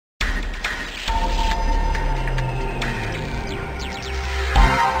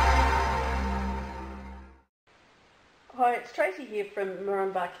Hi, it's Tracy here from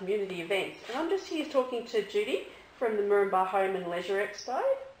Moranbah Community Events, and I'm just here talking to Judy from the Moranbah Home and Leisure Expo.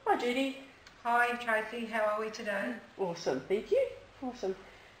 Hi Judy. Hi Tracy, how are we today? Awesome, thank you. Awesome.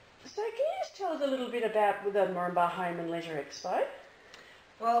 So can you just tell us a little bit about the Moranbah Home and Leisure Expo?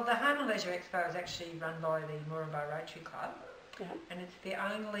 Well, the Home and Leisure Expo is actually run by the Moranbah Rotary Club, and it's the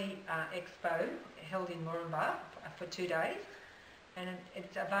only expo held in Moranbah for 2 days, and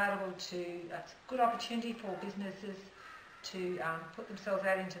it's available to, it's a good opportunity for businesses to put themselves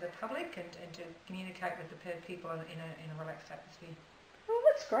out into the public and to communicate with the people in a relaxed atmosphere. Oh,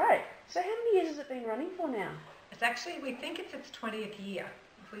 that's great. So how many years has it been running for now? It's actually, we think it's its 20th year.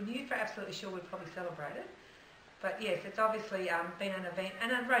 If we knew for absolutely sure, we'd probably celebrate it. But yes, it's obviously been an event,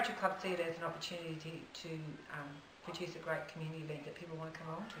 and the Rotary Club see it as an opportunity to produce a great community event that people want to come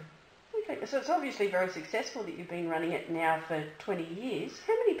along to. Okay, so it's obviously very successful that you've been running it now for 20 years.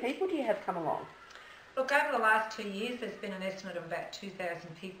 How many people do you have come along? Look, over the last 2 years, there's been an estimate of about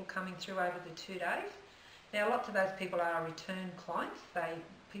 2,000 people coming through over the 2 days. Now, lots of those people are return clients.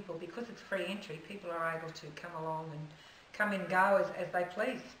 Because it's free entry, people are able to come along and come and go as they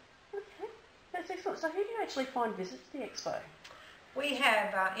please. Okay, that's excellent. So who do you actually find visits the expo? We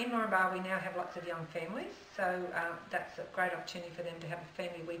have, in Moranbah, we now have lots of young families, so that's a great opportunity for them to have a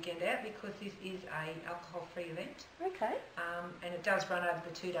family weekend out, because this is an alcohol-free event. Okay. And it does run over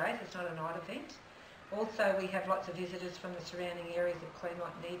the 2 days, it's not a night event. Also, we have lots of visitors from the surrounding areas of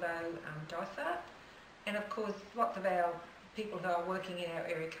Claremont, Nebo, Dysart, and of course lots of our people who are working in our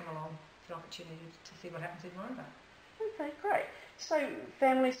area come along for an opportunity to see what happens in Moranbah. Okay, great. So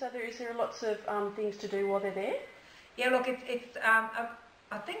families, is there lots of things to do while they're there? Yeah, look,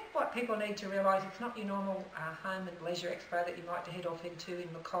 I think what people need to realise, it's not your normal home and leisure expo that you might head off into in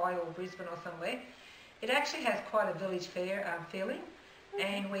Mackay or Brisbane or somewhere. It actually has quite a village fair feeling,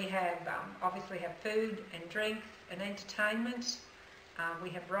 and we have obviously have food and drinks and entertainment. We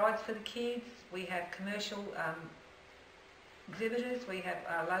have rides for the kids. We have commercial exhibitors. We have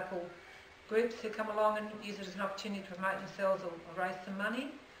local groups who come along and use it as an opportunity to promote themselves or raise some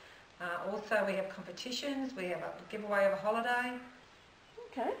money. Also, we have competitions. We have a giveaway of a holiday.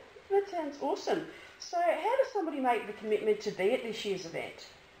 Okay, that sounds awesome. So how does somebody make the commitment to be at this year's event?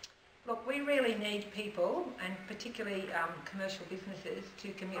 Look, we really need people, and particularly commercial businesses,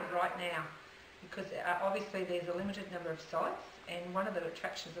 to commit right now, because obviously there's a limited number of sites, and one of the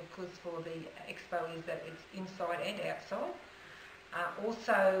attractions, of course, for the expo is that it's inside and outside.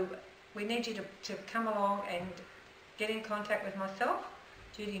 Also, we need you to come along and get in contact with myself,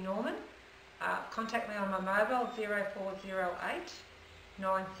 Judy Naumann. Contact me on my mobile 0408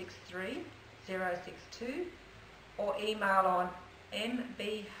 963 062, or email on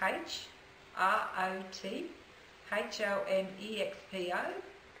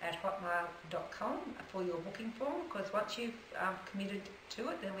mbhronexpo@hotmail.com for your booking form, because once you've committed to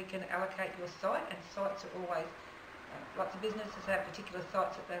it, then we can allocate your site, and sites are always, lots of businesses have particular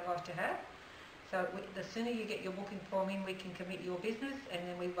sites that they like to have. So the sooner you get your booking form in, we can commit your business, and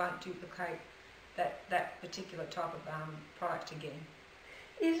then we won't duplicate that particular type of product again.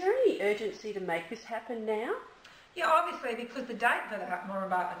 Is there any urgency to make this happen now? Yeah, obviously, because the date for the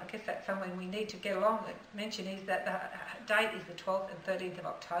Moranbah, and I guess that's something we need to get along and mention, is that the date is the 12th and 13th of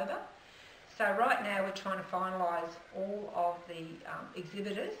October. So right now we're trying to finalise all of the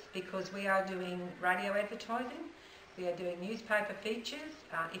exhibitors, because we are doing radio advertising, we are doing newspaper features.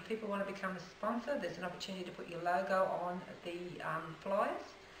 If people want to become a sponsor, there's an opportunity to put your logo on the flyers.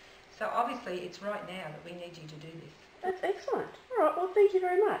 So obviously it's right now that we need you to do this. That's excellent. All right, well, thank you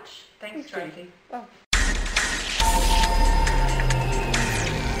very much. Thanks Tracy. Oh.